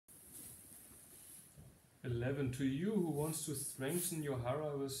11. To you who wants to strengthen your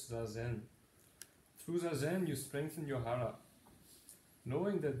hara with zazen. Through zazen you strengthen your hara.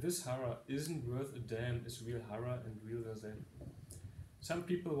 Knowing that this hara isn't worth a damn is real hara and real zazen. Some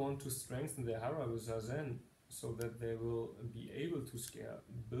people want to strengthen their hara with zazen so that they will be able to scare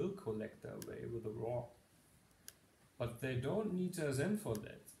bill collector away with a roar. But they don't need zazen for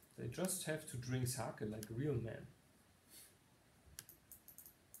that. They just have to drink sake like a real man.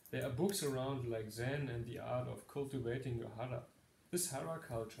 There are books around like Zen and the art of cultivating your hara. This hara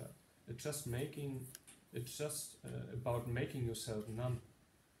culture, it's just about making yourself numb.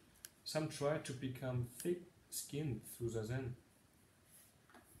 Some try to become thick-skinned through zazen.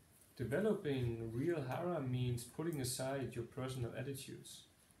 Developing real hara means putting aside your personal attitudes.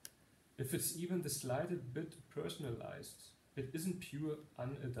 If it's even the slightest bit personalized, it isn't pure,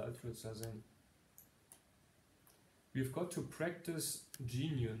 unadulterated zazen. We've got to practice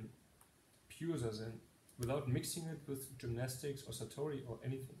genuine, pure zazen without mixing it with gymnastics or satori or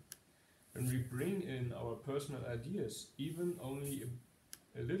anything. When we bring in our personal ideas, even only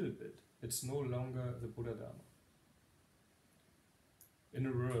a little bit, it's no longer the Buddha Dharma. In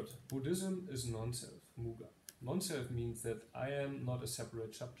a word, Buddhism is non-self, muga. Non-self means that I am not a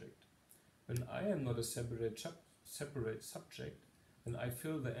separate subject. When I am not a separate subject, then I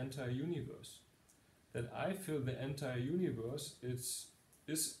fill the entire universe. That I fill the entire universe is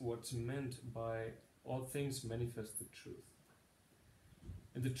what's meant by all things manifested truth.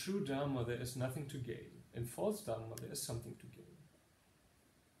 In the true Dharma there is nothing to gain. In false Dharma there is something to gain.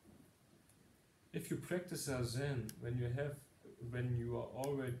 If you practice zazen when you are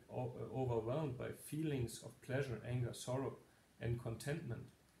already overwhelmed by feelings of pleasure, anger, sorrow and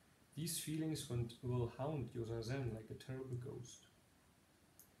contentment, these feelings will haunt your zazen like a terrible ghost.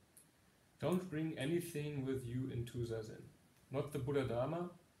 Don't bring anything with you into zazen. Not the Buddha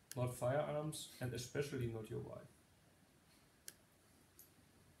Dharma, not firearms, and especially not your wife.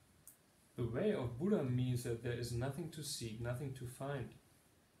 The way of Buddha means that there is nothing to seek, nothing to find.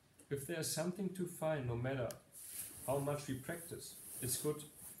 If there is something to find, no matter how much we practice, it's got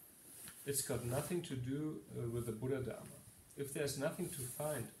nothing to do with the Buddha Dharma. If there's nothing to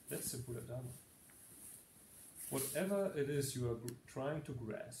find, that's the Buddha Dharma. Whatever it is you are trying to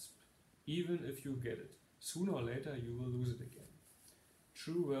grasp, even if you get it, sooner or later you will lose it again.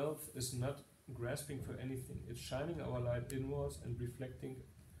 True wealth is not grasping for anything. It's shining our light inwards and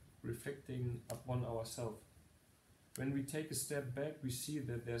reflecting upon ourselves. When we take a step back, we see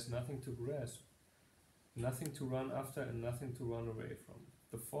that there's nothing to grasp, nothing to run after and nothing to run away from.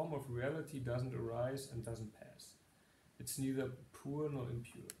 The form of reality doesn't arise and doesn't pass. It's neither pure nor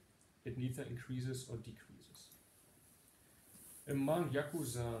impure. It neither increases or decreases. A monk,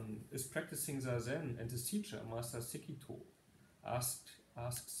 Yakuzan, is practicing zazen and his teacher, Master Sekito,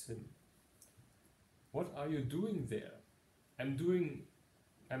 asks him, "What are you doing there?"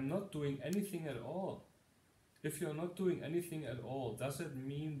 I'm not doing anything at all. If you're not doing anything at all, does it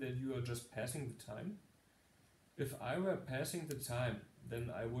mean that you are just passing the time? If I were passing the time, then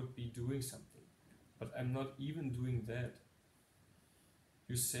I would be doing something. But I'm not even doing that.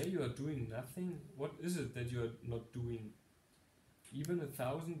 You say you are doing nothing? What is it that you are not doing? Even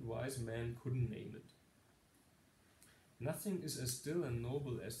 1,000 wise men couldn't name it. Nothing is as still and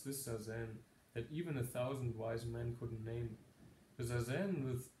noble as this zazen that even 1,000 wise men couldn't name. The zazen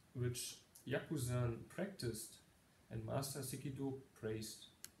with which Yakuzan practiced and Master Sekito praised.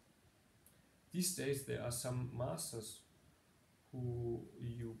 These days there are some masters who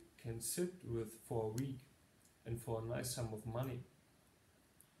you can sit with for a week and for a nice sum of money.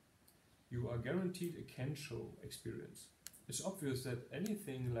 You are guaranteed a Kensho experience. It's obvious that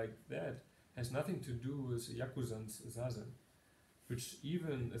anything like that has nothing to do with Yakuzan's zazen, which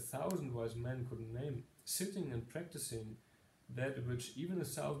even 1,000 wise men couldn't name. Sitting and practicing that which even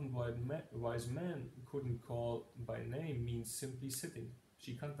 1,000 wise men couldn't call by name means simply sitting,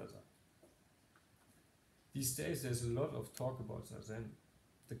 shikantaza. These days there's a lot of talk about zazen.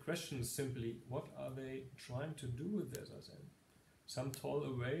 The question is simply, what are they trying to do with their zazen? Some toil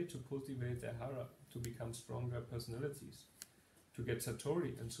away to cultivate their hara, to become stronger personalities, to get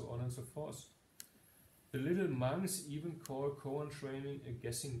satori, and so on and so forth. The little monks even call koan training a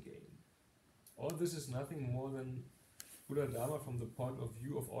guessing game. All this is nothing more than Buddha Dharma from the point of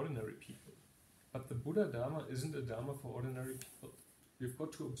view of ordinary people. But the Buddha Dharma isn't a Dharma for ordinary people. We've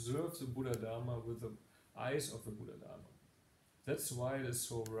got to observe the Buddha Dharma with the eyes of the Buddha Dharma. That's why it is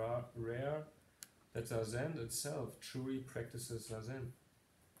so rare that zazen itself truly practices zazen.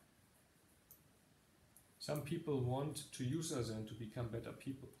 Some people want to use zazen to become better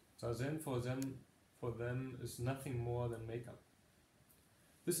people. Zazen for them is nothing more than makeup.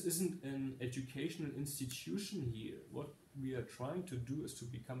 This isn't an educational institution here. What we are trying to do is to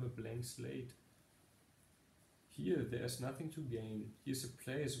become a blank slate. Here there is nothing to gain. Here's a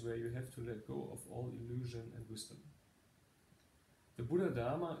place where you have to let go of all illusion and wisdom. The Buddha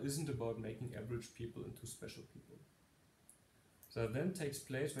Dharma isn't about making average people into special people. That then takes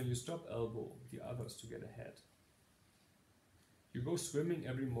place when you stop elbow the others to get ahead. You go swimming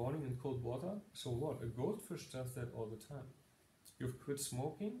every morning in cold water, so what? A goldfish does that all the time. You've quit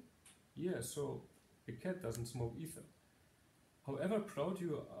smoking? Yeah, so a cat doesn't smoke either. However proud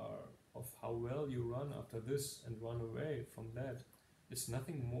you are of how well you run after this and run away from that, it's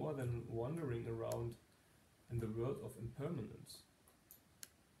nothing more than wandering around in the world of impermanence.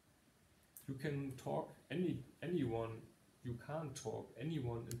 You can talk anyone, you can't talk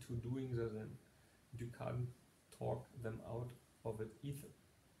anyone into doing zazen. You can't talk them out of it either.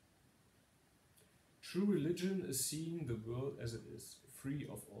 True religion is seeing the world as it is, free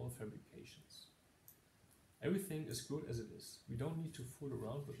of all fabrications. Everything is good as it is. We don't need to fool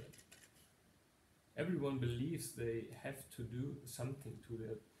around with it. Everyone believes they have to do something to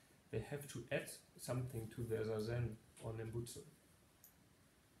their, they have to add something to their zazen or nembutsu.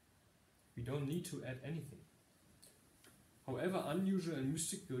 We don't need to add anything. However unusual and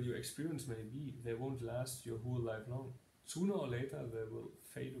mystical your experience may be, they won't last your whole life long. Sooner or later they will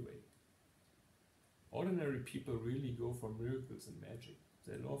fade away. Ordinary people really go for miracles and magic.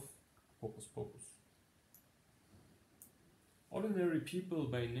 They love hocus pocus. Ordinary people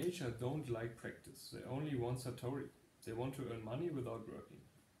by nature don't like practice. They only want satori. They want to earn money without working.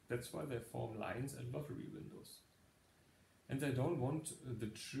 That's why they form lines and lottery windows. And they don't want the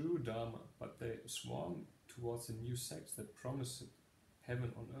true Dharma, but they swarm towards a new sex that promises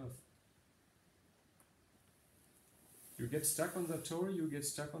heaven on earth. You get stuck on satori, you get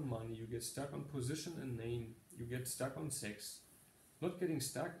stuck on money, you get stuck on position and name, you get stuck on sex. Not getting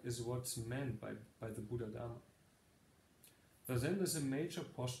stuck is what's meant by the Buddha Dharma. Zazen is a major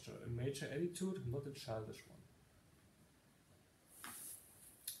posture, a major attitude, not a childish one.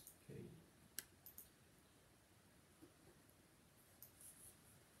 Okay.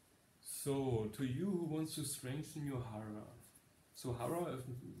 So, to you who wants to strengthen your hara. So hara,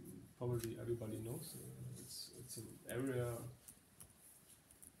 probably everybody knows, it's an area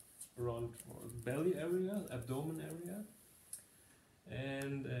around belly area, abdomen area.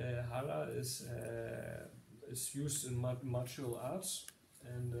 And hara is used in martial arts,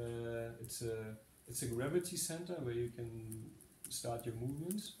 and it's a gravity center where you can start your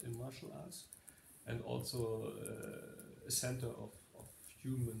movements in martial arts, and also a center of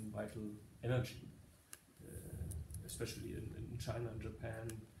human vital energy, especially in China and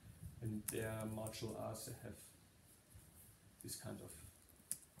Japan. In their martial arts they have this kind of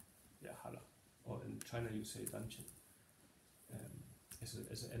hara, or in China you say danchen, as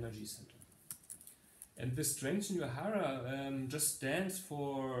an energy center. And this strengthen your hara just stands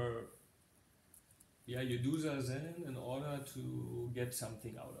for, you do zazen in order to get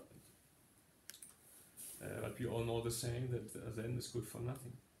something out of it. But we all know the saying that zazen is good for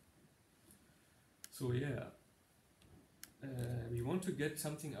nothing. So we want to get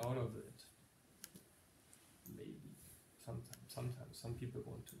something out of it. Maybe, sometimes, some people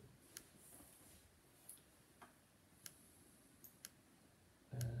want to.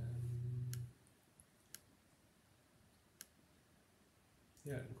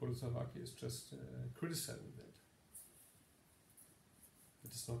 And Kodo Sawaki is just criticizing that.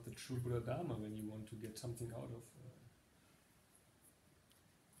 It is not the true Buddha Dharma when you want to get something out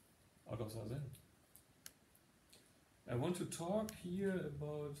of zazen. I want to talk here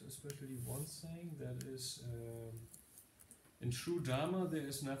about especially one thing, that is in true Dharma there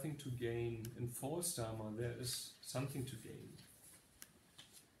is nothing to gain. In false Dharma there is something to gain.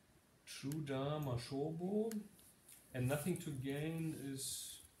 True Dharma shobo, and nothing to gain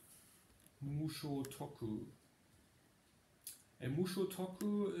is musho toku. And musho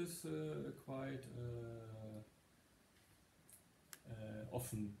toku is quite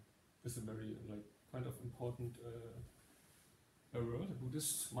often is a very kind of important word, a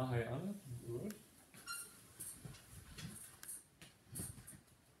Buddhist Mahayana word.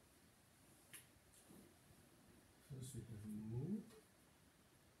 First we have mu.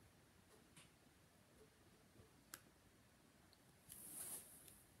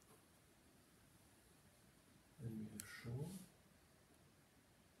 Then we have sho.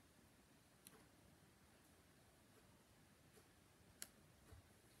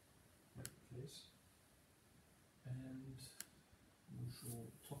 Right place. And musho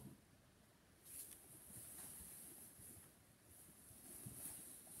toku.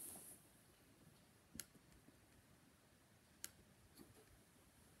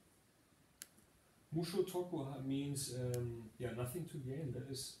 Musho toku means nothing to gain. That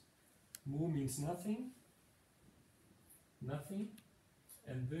is, mu means nothing, nothing,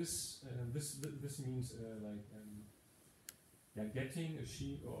 and this means getting a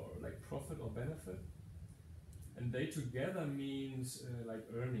sheep or like profit or benefit, and they together means like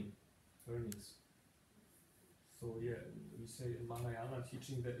earnings. So yeah, we say in Mahayana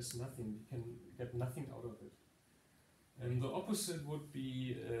teaching there is nothing, we can get nothing out of it. And the opposite would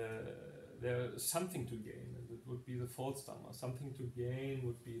be there's something to gain, and it would be the false dhamma. Something to gain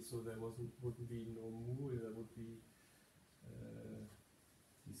would be, so there wouldn't be no mu, there would be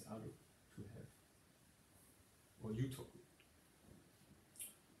these aru to have, or yutoku.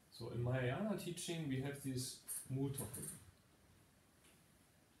 So in Mahayana teaching we have this mu toku.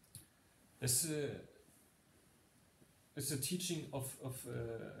 It's a teaching of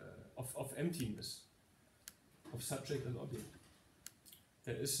emptiness, of subject and object.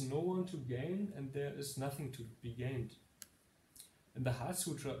 There is no one to gain and there is nothing to be gained. In the Heart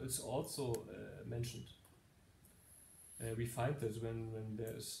Sutra it's also mentioned. We find this when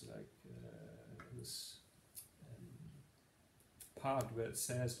there is like this part where it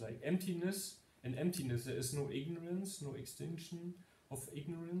says like emptiness. In emptiness there is no ignorance, no extinction of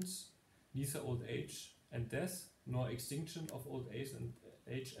ignorance, neither old age and death, nor extinction of old age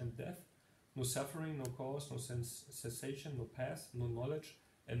and death, no suffering, no cause, no cessation, no path, no knowledge,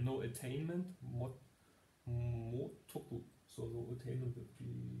 and no attainment, motoku. So no attainment would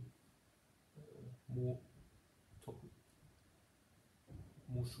be motoku,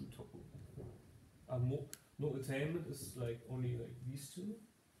 moshu toku. No attainment is like only like these two.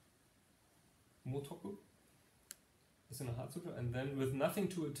 Motoku is in a Heart Sutra, and then with nothing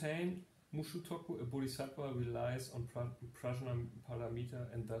to attain, Mushutoku, a bodhisattva relies on prajna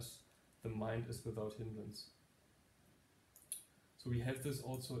paramita, and thus the mind is without hindrance. So we have this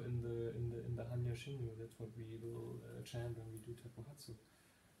also in the Hanya Shinryu. That's what we will chant when we do Takuhatsu.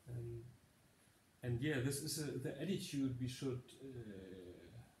 And yeah, this is the attitude we should,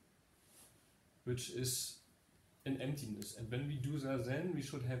 which is an emptiness. And when we do zazen, we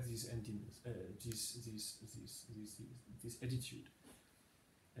should have these emptiness, this attitude.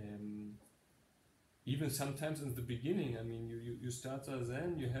 Even sometimes in the beginning, I mean, you start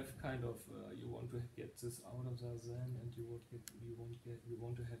zazen, you have kind of you want to get this out of zazen, and you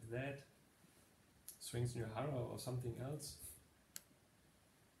want to have that, strengthen your hara or something else.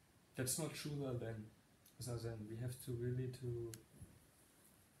 That's not true zazen. We have to really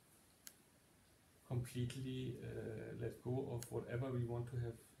completely let go of whatever we want to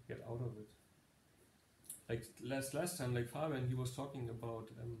get out of it. Like last time, like Fabian, he was talking about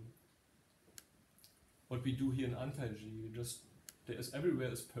what we do here in Antalji. There is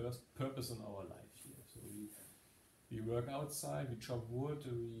everywhere is purpose in our life here. So we work outside, we chop wood,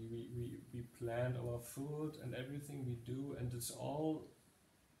 we plant our food and everything we do, and it's all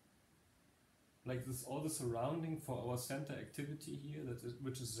like this, all the surrounding for our center activity here,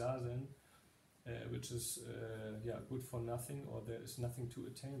 which is zazen, which is good for nothing, or there is nothing to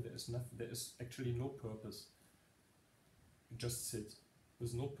attain. There is actually no purpose. You just sit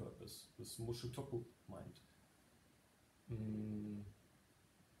with no purpose, with Mushutoku mind.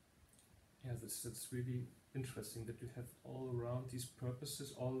 That's really interesting that you have all around these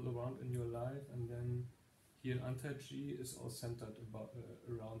purposes all around in your life, and then here in Antaji is all centered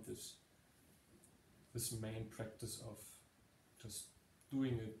around this main practice of just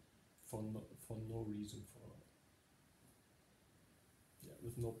doing it for no reason,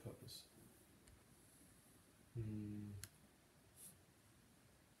 with no purpose.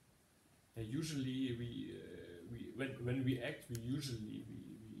 Usually when we act,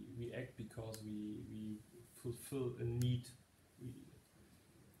 we act because we fulfill a need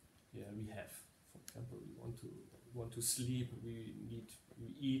we have. For example, we want to sleep, we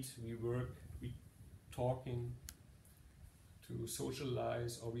eat, we work, we talking, to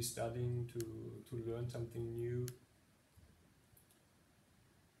socialize, or we studying to learn something new.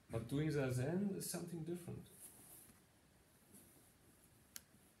 But doing zazen is something different.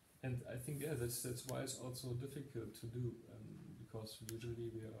 And I think that's why it's also difficult to do, because usually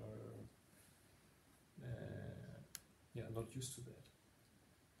we are not used to that.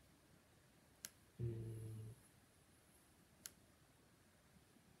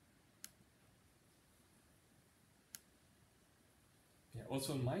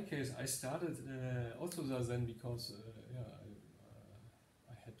 Also in my case, I started also zazen because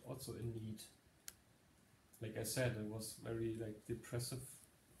I had also a need. Like I said, it was very like depressive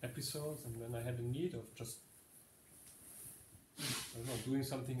episodes, and then I had a need of just doing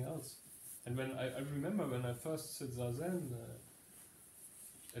something else. And when I remember when I first did zazen,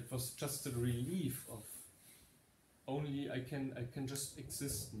 it was just a relief of only I can just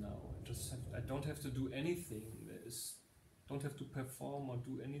exist now. I don't have to do anything. Don't have to perform or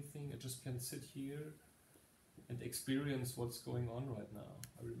do anything. I just can sit here and experience what's going on right now.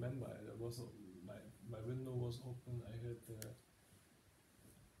 I remember my window was open. I heard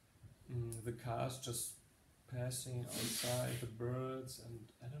the cars just passing outside, the birds, and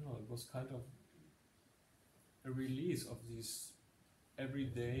I don't know. It was kind of a release of these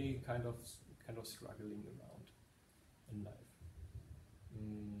everyday kind of struggling around in life.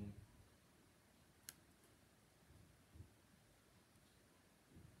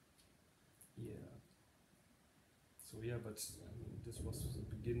 Yeah. So yeah, but I mean, this was the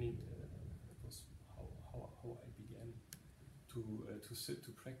beginning. It was how I began to sit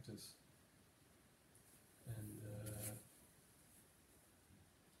to practice, and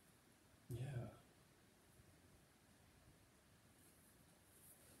yeah.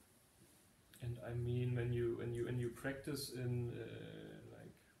 And I mean, when you practice in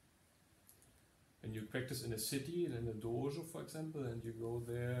like when you practice in a city, in a dojo, for example, and you go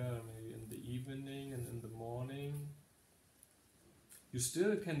there maybe in the evening and in the morning, you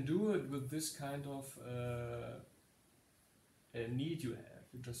still can do it with this kind of need you have.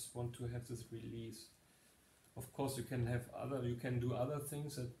 You just want to have this release. Of course, you can do other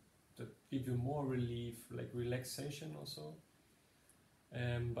things that give you more relief, like relaxation also.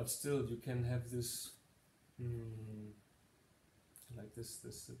 But still, you can have this, like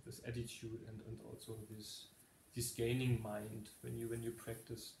this attitude and also this gaining mind when you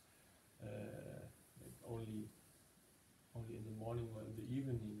practice, like only in the morning or in the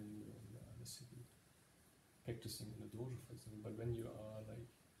evening when you're in the city, practicing in a dojo, for example. But when you are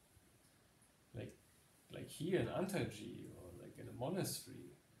like here in Antaji or like in a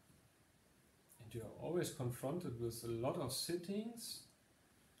monastery, and you are always confronted with a lot of sittings.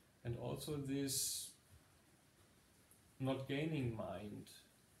 And also this not gaining mind,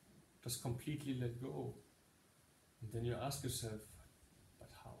 just completely let go. And then you ask yourself,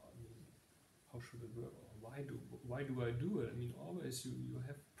 but how? I mean, how should it work? Or why do I do it? I mean, always you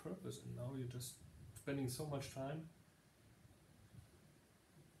have purpose, and now you're just spending so much time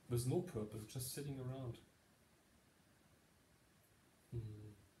with no purpose, just sitting around.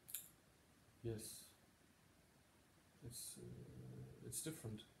 Yes, it's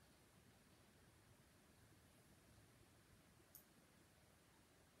different.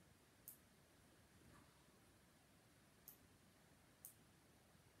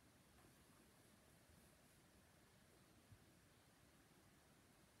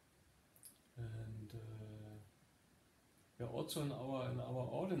 And yeah, also in our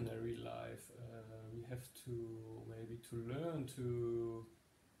ordinary life, we have to maybe to learn to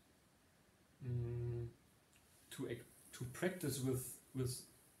practice with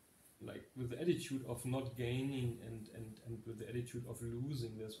the attitude of not gaining and with the attitude of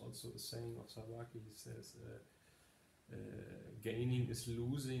losing. There's also a saying of Sawaki. He says, gaining is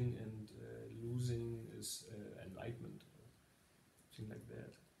losing, and losing is enlightenment, or something like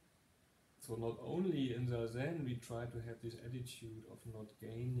that. So not only in zazen we try to have this attitude of not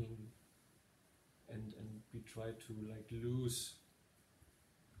gaining, and we try to like lose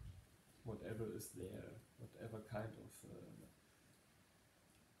whatever is there, whatever kind of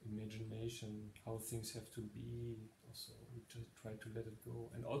imagination, how things have to be. Also, we just try to let it go.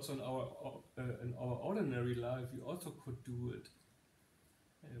 And also in our ordinary life, we also could do it.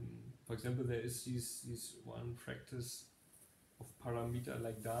 For example, there is this one practice of paramita,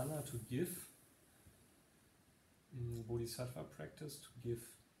 like dana, to give. Bodhisattva practice,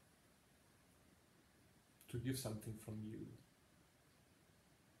 to give something from you.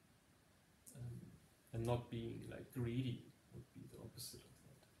 And not being like greedy would be the opposite of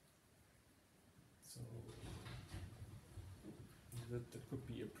that. So that could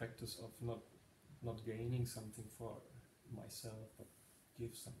be a practice of not gaining something for myself, but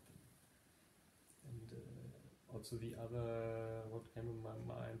give something. And also the other, what came in my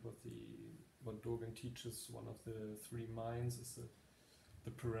mind, what Dogen teaches, one of the three minds is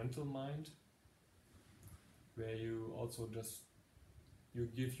the parental mind, where you also just you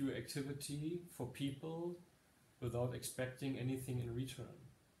give your activity for people without expecting anything in return.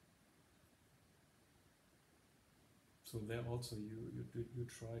 So there also you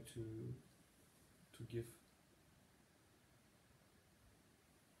try to give.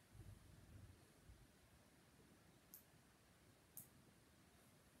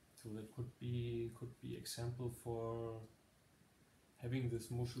 So that could be example for having this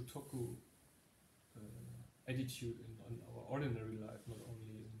Moshutoku attitude in our ordinary life, not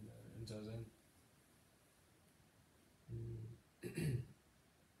only in zazen.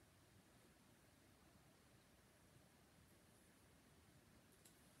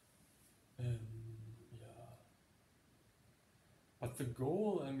 the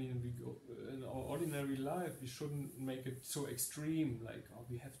goal, I mean, we go in our ordinary life, we shouldn't make it so extreme, like, oh,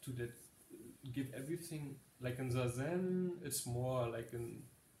 we have to give everything. Like in zazen, it's more like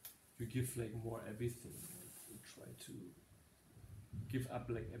you give like more everything, like you try to give up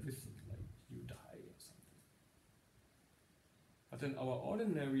like everything, like you die or something. But in our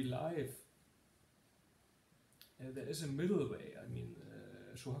ordinary life, there is a middle way. I mean,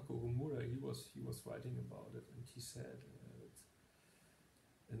 Shohaku Homura, he was writing about it, and he said that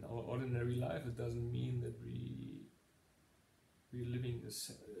in our ordinary life, it doesn't mean that we're living a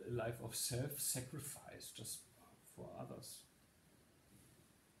life of self-sacrifice just for others.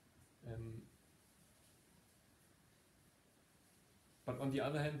 But on the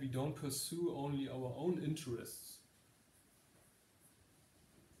other hand, we don't pursue only our own interests.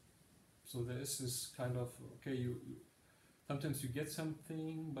 So there is this kind of, okay, you sometimes you get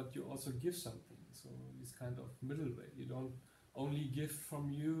something, but you also give something. So this kind of middle way. You don't only give from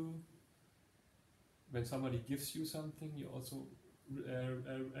you. When somebody gives you something, you also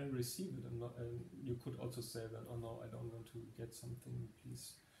receive it, and you could also say that, oh no, I don't want to get something,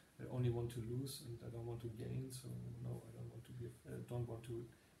 please. I only want to lose, and I don't want to gain. So no, I don't want to give. Don't want to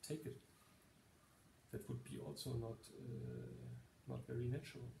take it. That would be also not very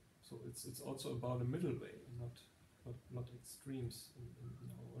natural. So it's also about a middle way, not extremes in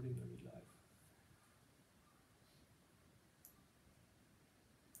our ordinary life.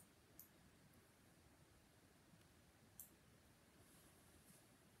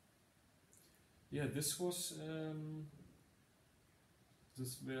 Yeah, this were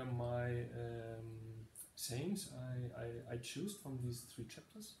my sayings I choose from these 3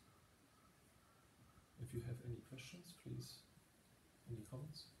 chapters. If you have any questions, please, any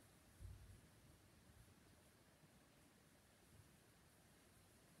comments?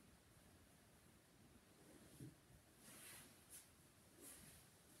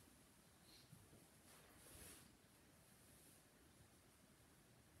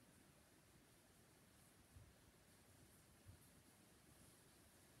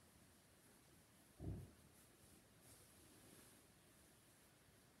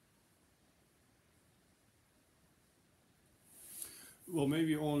 Well,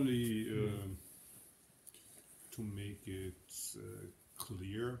 maybe only to make it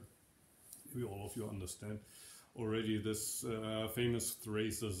clear, maybe all of you understand already this famous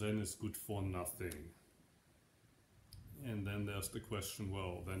phrase, zazen is good for nothing. And then there's the question,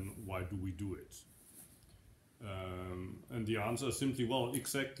 well, then why do we do it? And the answer is simply, well,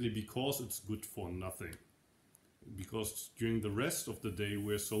 exactly because it's good for nothing. Because during the rest of the day,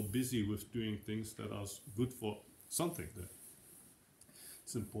 we're so busy with doing things that are good for something.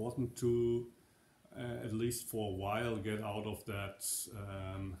 It's important to, at least for a while, get out of that,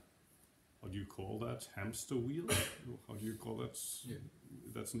 what do you call that, hamster wheel? How do you call that? Yeah.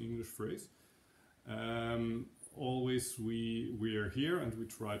 That's an English phrase. Always we are here and we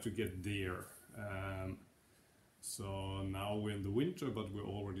try to get there. So now we're in the winter, but we're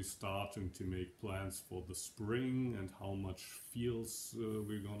already starting to make plans for the spring and how much fields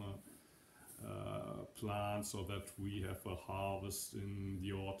we're gonna plant so that we have a harvest in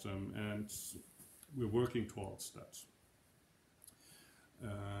the autumn, and we're working towards that.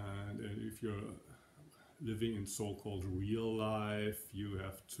 And if you're living in so-called real life, you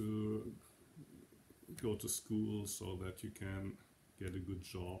have to go to school so that you can get a good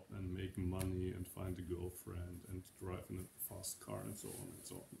job and make money and find a girlfriend and drive in a fast car and so on and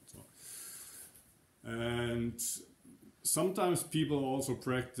so on and so on. And sometimes people also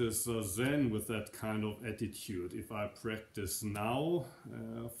practice Zen with that kind of attitude. If I practice now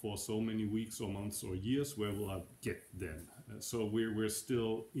for so many weeks or months or years, where will I get then? So we're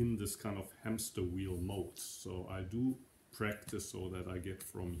still in this kind of hamster wheel mode. So I do practice so that I get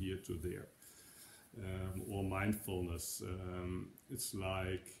from here to there. Or mindfulness. It's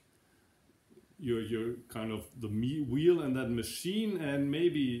like you're kind of the wheel in that machine, and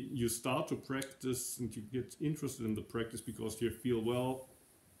maybe you start to practice and you get interested in the practice because you feel, well,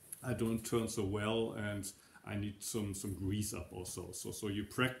 I don't turn so well and I need some grease up or so. So you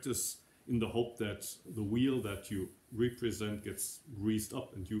practice in the hope that the wheel that you represent gets greased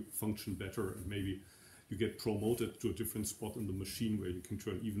up and you function better, and maybe you get promoted to a different spot in the machine where you can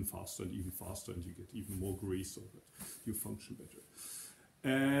turn even faster and you get even more grease so that you function better.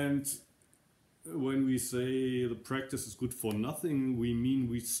 And when we say the practice is good for nothing, we mean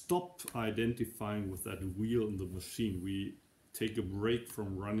we stop identifying with that wheel in the machine. We take a break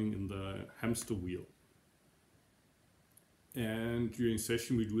from running in the hamster wheel. And during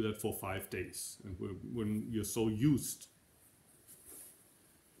session we do that for 5 days. And when you're so used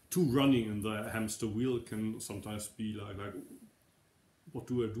to running in the hamster wheel, it can sometimes be like what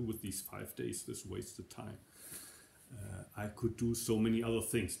do I do with these 5 days, this wasted time? I could do so many other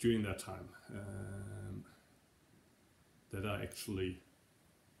things during that time that are actually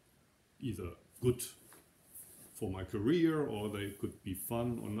either good for my career, or they could be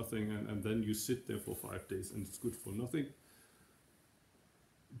fun or nothing, and then you sit there for 5 days and it's good for nothing.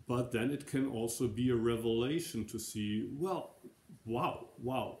 But then it can also be a revelation to see, well,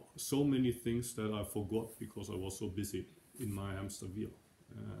 wow, so many things that I forgot because I was so busy in my hamster wheel.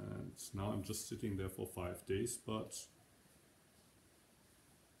 And now I'm just sitting there for 5 days, but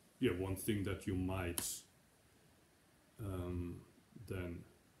yeah, one thing that you might then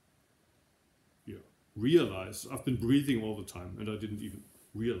realize, I've been breathing all the time and I didn't even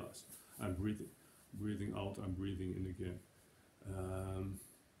realize I'm breathing out, I'm breathing in again.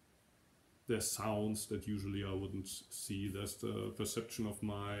 There's sounds that usually I wouldn't see. There's the perception of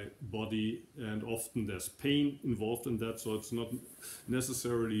my body, and often there's pain involved in that, so it's not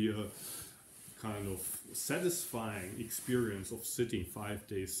necessarily a kind of satisfying experience of sitting 5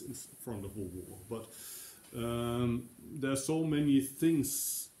 days in front of a wall. But there's so many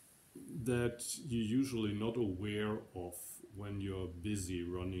things that you're usually not aware of when you're busy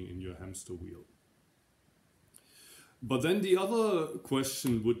running in your hamster wheel. But then the other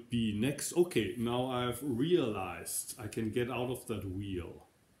question would be next, okay, now I've realized I can get out of that wheel.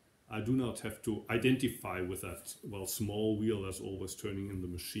 I do not have to identify with that, well, small wheel that's always turning in the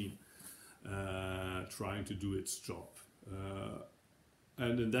machine, trying to do its job.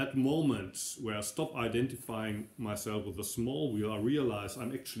 And in that moment where I stop identifying myself with the small wheel, I realize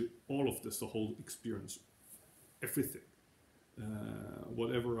I'm actually all of this, the whole experience, everything.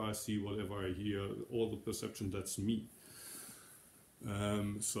 Whatever I see, whatever I hear, all the perception, that's me.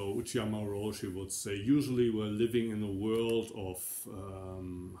 So Uchiyama Roshi would say, usually we're living in a world of,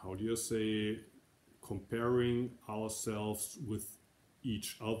 how do you say, comparing ourselves with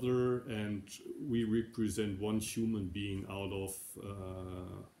each other, and we represent one human being out of,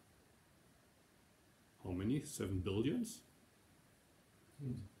 how many? 7 billions?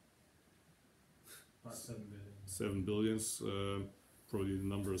 About 7 billion. 7 billions, probably the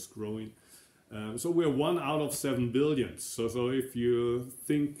number is growing. So we're 1 out of 7 billions. So if you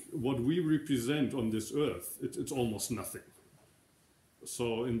think what we represent on this earth, it's almost nothing.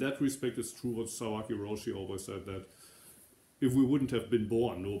 So in that respect, it's true what Sawaki Roshi always said, that if we wouldn't have been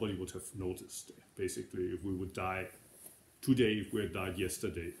born, nobody would have noticed. Basically, if we would die today, if we had died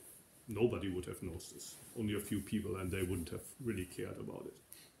yesterday, nobody would have noticed. Only a few people, and they wouldn't have really cared about it.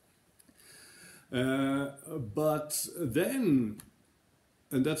 But then,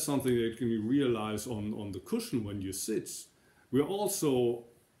 and that's something that you can realize on the cushion when you sit, we're also,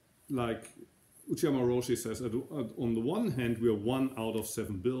 like Uchiyama Roshi says, on the one hand, we're 1 out of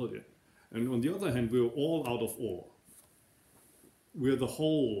 7 billion. And on the other hand, we're all out of all. We're the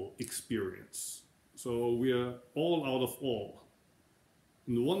whole experience. So we're all out of all.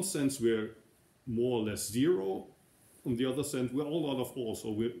 In one sense, we're more or less 0. On the other sense, we're all out of all. So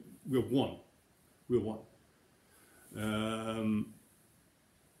we're 1. We're 1.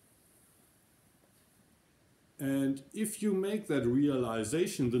 And if you make that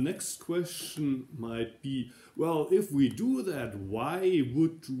realization, the next question might be, well, if we do that, why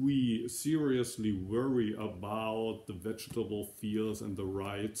would we seriously worry about the vegetable fields and the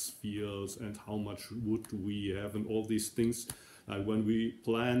rice fields and how much wood do we have and all these things? Like when we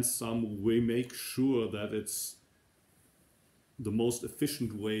plant some, we make sure that it's the most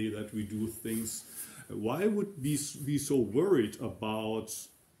efficient way that we do things. Why would we be so worried about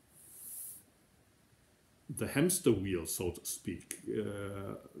the hamster wheel, so to speak,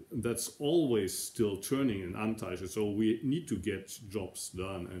 that's always still turning in Antaische? So we need to get jobs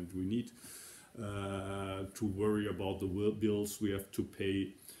done, and we need to worry about the bills we have to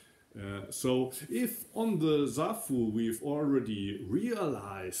pay. So if on the Zafu we've already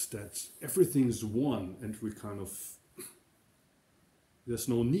realized that everything's one, and we kind of, there's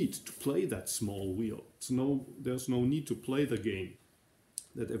no need to play that small wheel. There's no need to play the game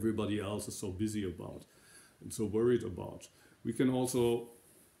that everybody else is so busy about and so worried about. We can also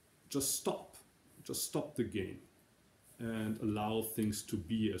just stop the game and allow things to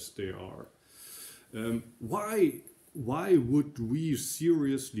be as they are. Why would we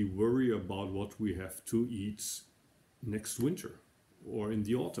seriously worry about what we have to eat next winter or in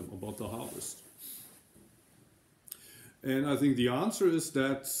the autumn, about the harvest? And I think the answer is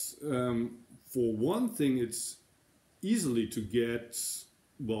that for one thing, it's easily to get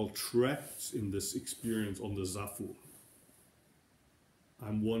trapped in this experience on the Zafu.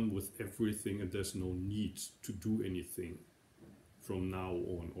 I'm one with everything and there's no need to do anything from now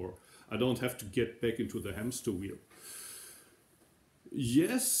on, or I don't have to get back into the hamster wheel.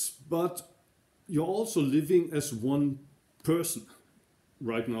 Yes, but you're also living as one person.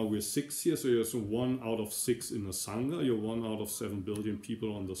 Right now we're 6 here, so you're 1 out of 6 in a Sangha. You're 1 out of 7 billion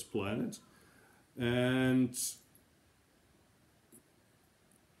people on this planet. And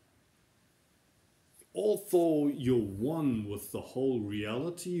although you're one with the whole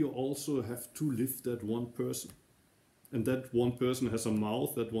reality, you also have to live that one person. And that one person has a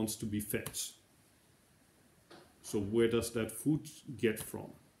mouth that wants to be fed. So where does that food get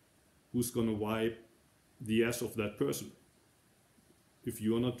from? Who's going to wipe the ass of that person? If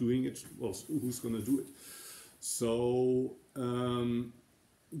you're not doing it, well, who's going to do it? So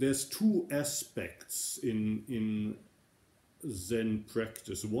there's 2 aspects in Zen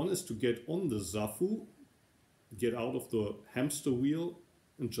practice. One is to get on the zafu, get out of the hamster wheel,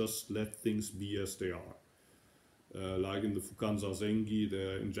 and just let things be as they are. Like in the Fukan Zazengi,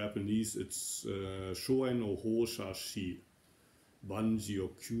 in Japanese, it's Shoen no ho shashi, banji o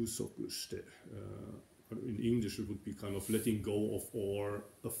kyusoku shite. In English, it would be kind of letting go of all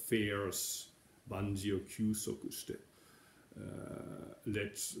affairs, banji o kyusoku shite.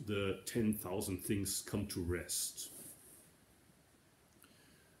 Let the 10,000 things come to rest.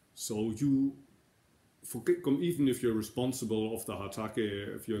 So you forget, even if you're responsible of the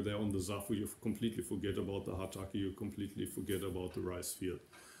hatake, if you're there on the zafu, you completely forget about the hatake, you completely forget about the rice field.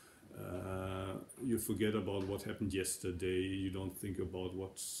 You forget about what happened yesterday, you don't think about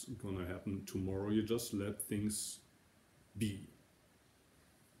what's going to happen tomorrow, you just let things be.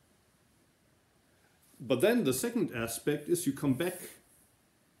 But then the second aspect is you come back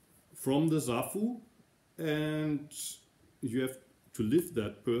from the zafu and you have to live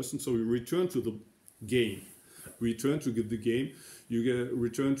that person, so you return to the game. Return to the game, you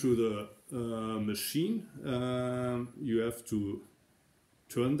return to the machine, you have to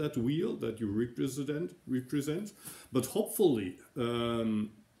turn that wheel that you represent. But hopefully,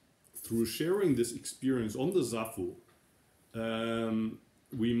 through sharing this experience on the zafu,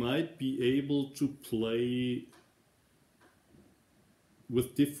 we might be able to play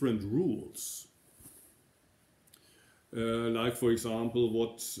with different rules. Like, for example,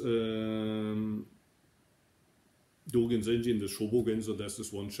 what Dogen Zenji in the Shobogen, so there's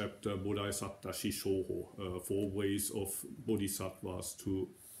this one chapter, Bodhisattva Shishoho, 4 ways of bodhisattvas to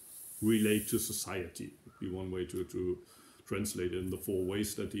relate to society. Would be one way to translate it in the 4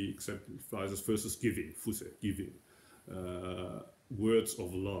 ways that he exemplifies. First is giving, fuse, giving, words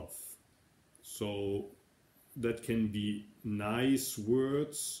of love. So that can be nice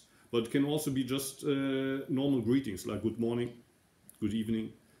words, but it can also be just normal greetings like good morning, good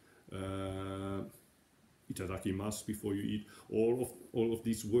evening, itadakimasu before you eat. All of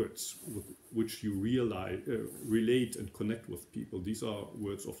these words with which you relate and connect with people. These are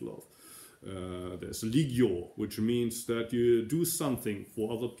words of love. There's ligyo, which means that you do something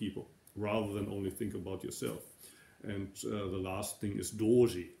for other people rather than only think about yourself. And the last thing is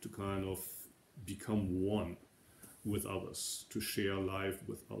doji, to kind of become one with others, to share life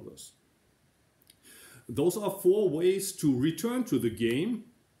with others. Those are 4 ways to return to the game,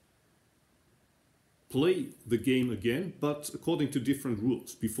 play the game again, but according to different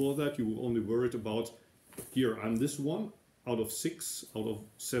rules. Before that, you were only worried about, here, I'm this one, out of 6, out of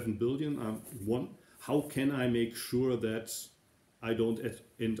 7 billion, I'm 1. How can I make sure that I don't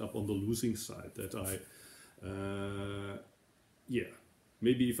end up on the losing side, that I,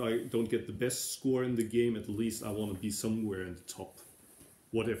 maybe if I don't get the best score in the game, at least I want to be somewhere in the top,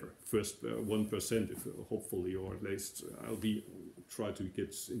 whatever, first 1%, if, hopefully, or at least I'll try to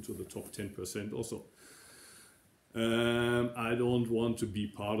get into the top 10% also. I don't want to be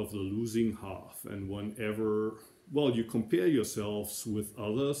part of the losing half, and whenever, well, you compare yourselves with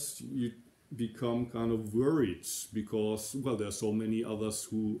others, you become kind of worried because, well, there are so many others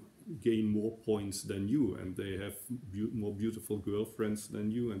who gain more points than you, and they have more beautiful girlfriends than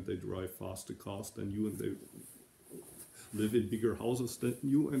you, and they drive faster cars than you, and they live in bigger houses than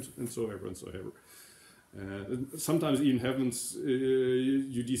you, and so ever and so ever. Sometimes even happens,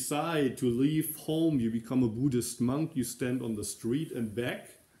 you decide to leave home, you become a Buddhist monk, you stand on the street and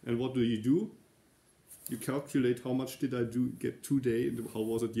back, and what do? You calculate how much did I get today, and how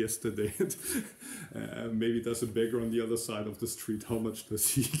was it yesterday? Maybe there's a beggar on the other side of the street, how much does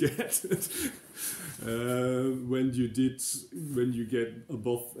he get? When you get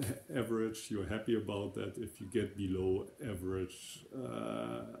above average, you're happy about that. If you get below average,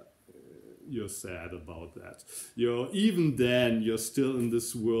 you're sad about that. Even then, you're still in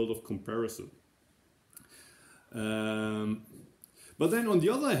this world of comparison. But then on the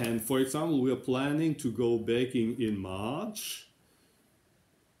other hand, for example, we are planning to go baking in March.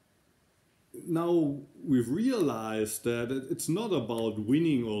 now we've realized that it's not about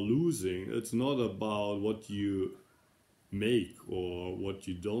winning or losing. It's not about what you make or what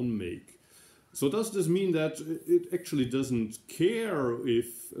you don't make. So does this mean that it actually doesn't care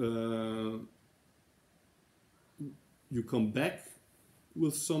if you come back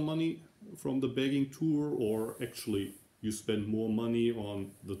with some money from the begging tour, or actually you spend more money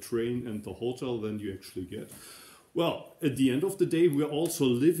on the train and the hotel than you actually get? Well, at the end of the day, we're also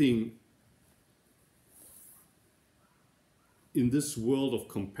living in this world of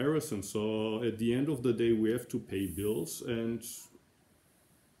comparison. So at the end of the day, we have to pay bills. And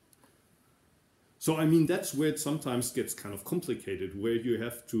so, I mean, that's where it sometimes gets kind of complicated, where you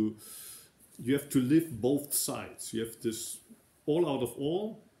have to live both sides. You have this all out of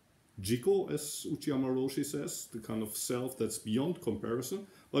all, Jiko, as Uchiyama Roshi says, the kind of self that's beyond comparison,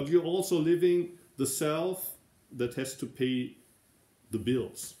 but you're also living the self that has to pay the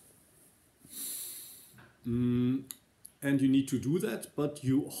bills. And you need to do that, but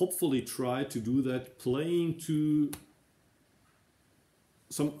you hopefully try to do that playing to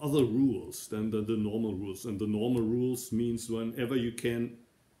some other rules than the normal rules. And the normal rules means whenever you can,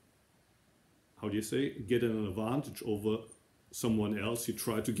 how do you say, get an advantage over someone else, you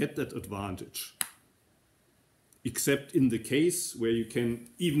try to get that advantage. Except in the case where you can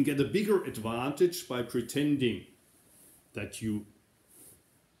even get a bigger advantage by pretending that you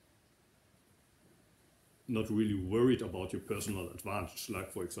not really worried about your personal advantage.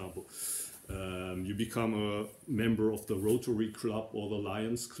 Like, for example, you become a member of the Rotary Club or the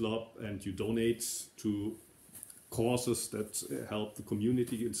Lions Club and you donate to causes that help the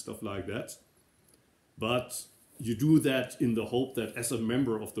community and stuff like that. But you do that in the hope that as a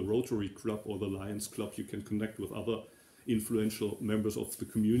member of the Rotary Club or the Lions Club, you can connect with other influential members of the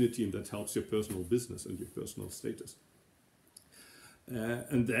community, and that helps your personal business and your personal status.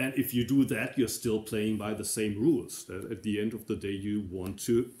 And then if you do that, you're still playing by the same rules. That at the end of the day, you want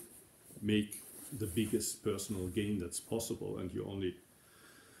to make the biggest personal gain that's possible, and you only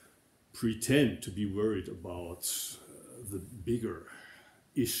pretend to be worried about the bigger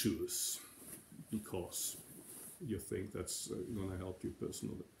issues because you think that's going to help you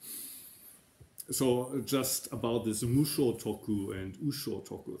personally. So just about this Musho Toku and Usho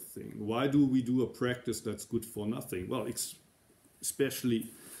Toku thing. Why do we do a practice that's good for nothing? Well, especially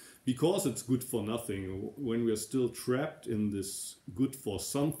because it's good for nothing, when we're still trapped in this good for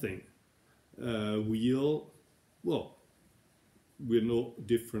something wheel, well, we're no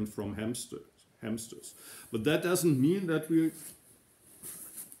different from hamsters. But that doesn't mean that we're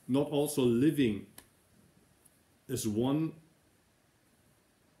not also living as one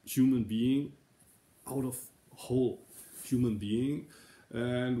human being out of a whole human being,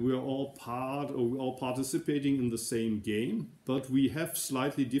 and we're all participating in the same game, but we have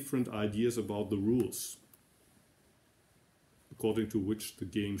slightly different ideas about the rules according to which the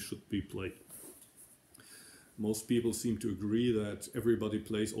game should be played. Most people seem to agree that everybody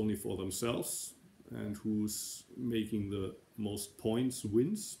plays only for themselves, and who's making the most points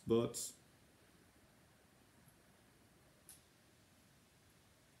wins, but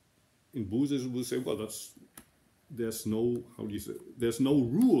in Buddhism we say, well, there's no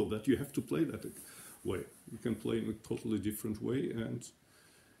rule that you have to play that way. You can play in a totally different way and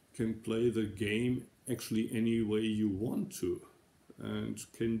can play the game actually any way you want to, and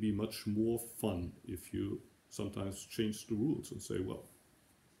can be much more fun if you sometimes change the rules and say, well,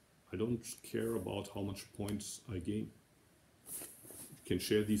 I don't care about how much points I gain. You can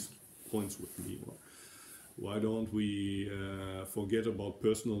share these points with me. Or why don't we forget about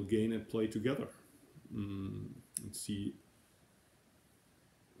personal gain and play together and see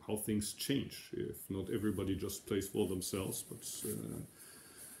how things change if not everybody just plays for themselves, but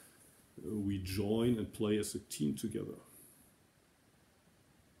we join and play as a team together.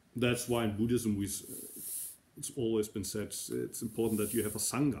 That's why in Buddhism it's always been said it's important that you have a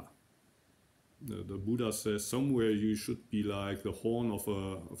sangha. The Buddha says somewhere you should be like the horn of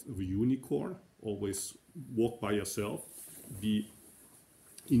a unicorn, always walk by yourself, be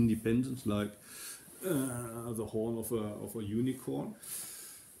independent like the horn of a unicorn.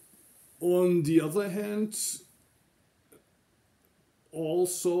 On the other hand,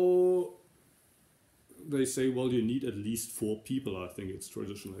 also they say, well, you need at least 4 people. I think it's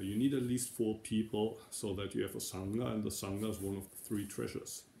traditional. You need at least 4 people so that you have a sangha, and the sangha is one of the 3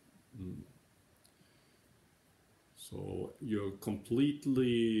 treasures. So you're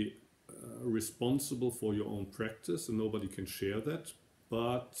completely responsible for your own practice, and nobody can share that,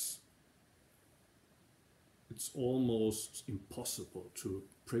 but it's almost impossible to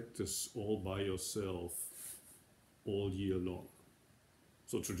practice all by yourself all year long.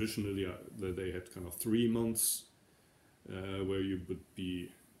 So traditionally they had kind of 3 months where you would be,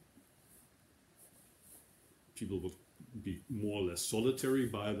 people would be more or less solitary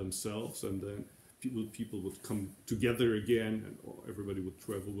by themselves, and then people would come together again, and everybody would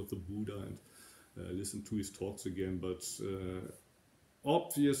travel with the Buddha and listen to his talks again. But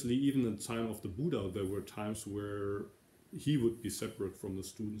obviously, even in the time of the Buddha, there were times where he would be separate from the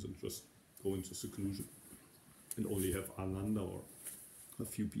students and just go into seclusion and only have Ananda or a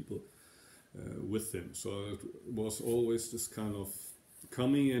few people with him. So it was always this kind of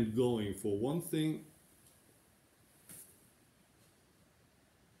coming and going. For one thing,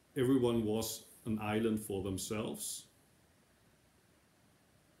 everyone was an island for themselves,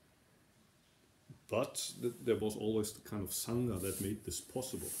 but there was always the kind of sangha that made this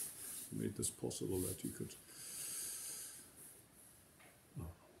possible. That you could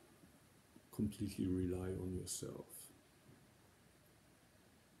completely rely on yourself.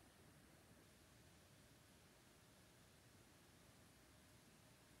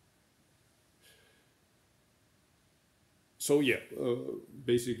 So yeah,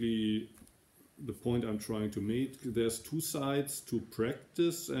 basically the point I'm trying to make, there's two sides to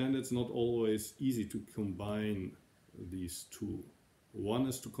practice, and it's not always easy to combine these two. One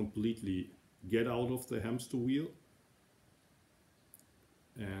is to completely get out of the hamster wheel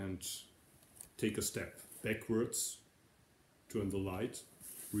and take a step backwards, turn the light,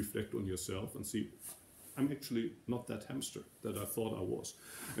 reflect on yourself and see, I'm actually not that hamster that I thought I was.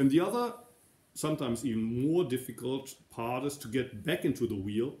 And the other, sometimes even more difficult part is to get back into the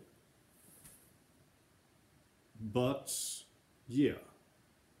wheel. But yeah,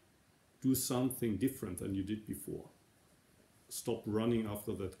 do something different than you did before. Stop running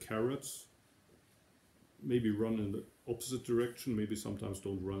after that carrot. Maybe run in the opposite direction. Maybe sometimes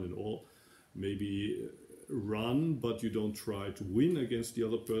don't run at all. Maybe run, but you don't try to win against the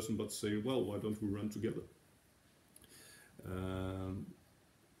other person, but say, well, why don't we run together?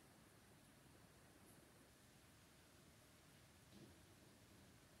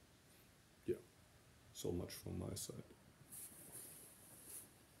 Yeah, so much from my side.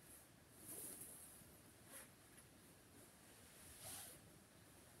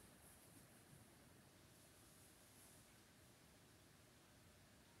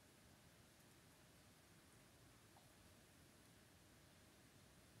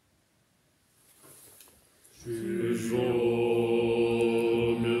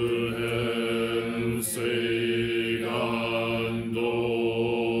 Seigan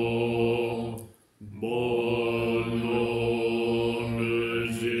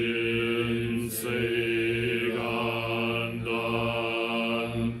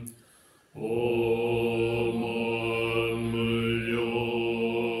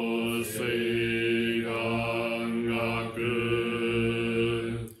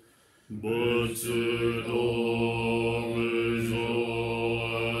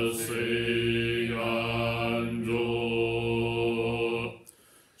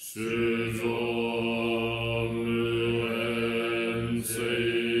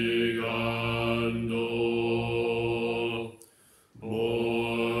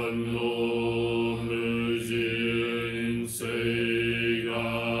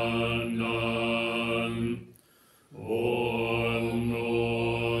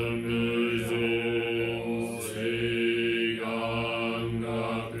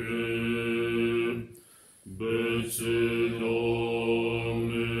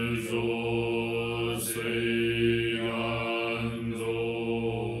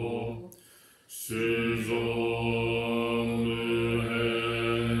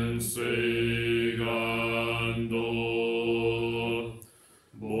do,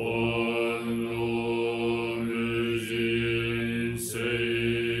 bon